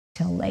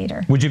till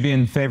later. Would you be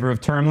in favor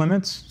of term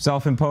limits,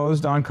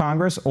 self-imposed on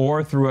Congress,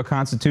 or through a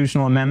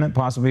constitutional amendment,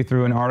 possibly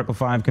through an Article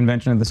 5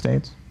 Convention of the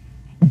States?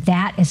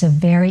 That is a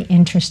very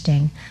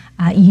interesting.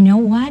 You know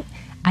what?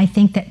 I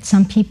think that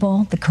some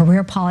people, the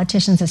career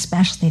politicians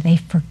especially, they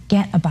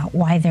forget about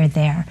why they're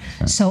there.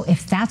 Okay. So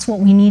if that's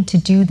what we need to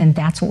do, then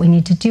that's what we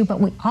need to do.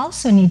 But we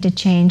also need to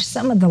change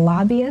some of the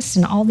lobbyists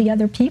and all the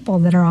other people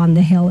that are on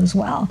the Hill as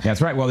well. That's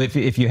right. Well,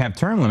 if you have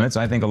term limits,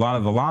 I think a lot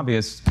of the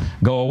lobbyists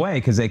go away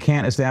because they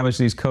can't establish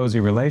these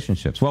cozy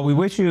relationships. Well, we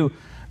wish you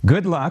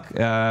good luck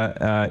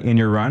in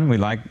your run. We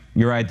like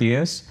your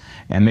ideas,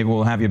 and maybe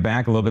we'll have you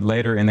back a little bit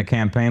later in the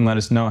campaign. Let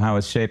us know how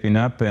it's shaping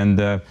up,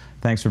 and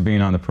thanks for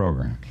being on the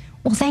program.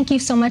 Well, thank you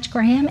so much,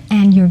 Graham.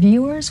 And your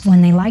viewers,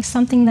 when they like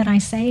something that I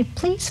say,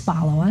 please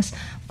follow us.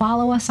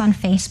 Follow us on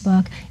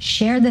Facebook,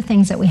 share the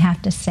things that we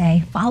have to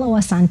say, follow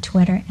us on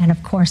Twitter, and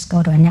of course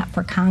go to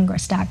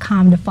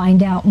AnnetteForCongress.com to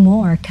find out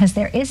more, because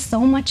there is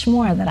so much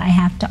more that I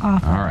have to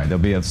offer. All right,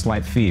 there'll be a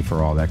slight fee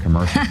for all that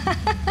commercial.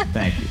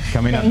 Thank you.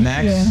 Coming up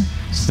next,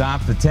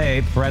 Stop the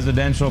Tape,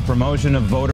 presidential promotion of voter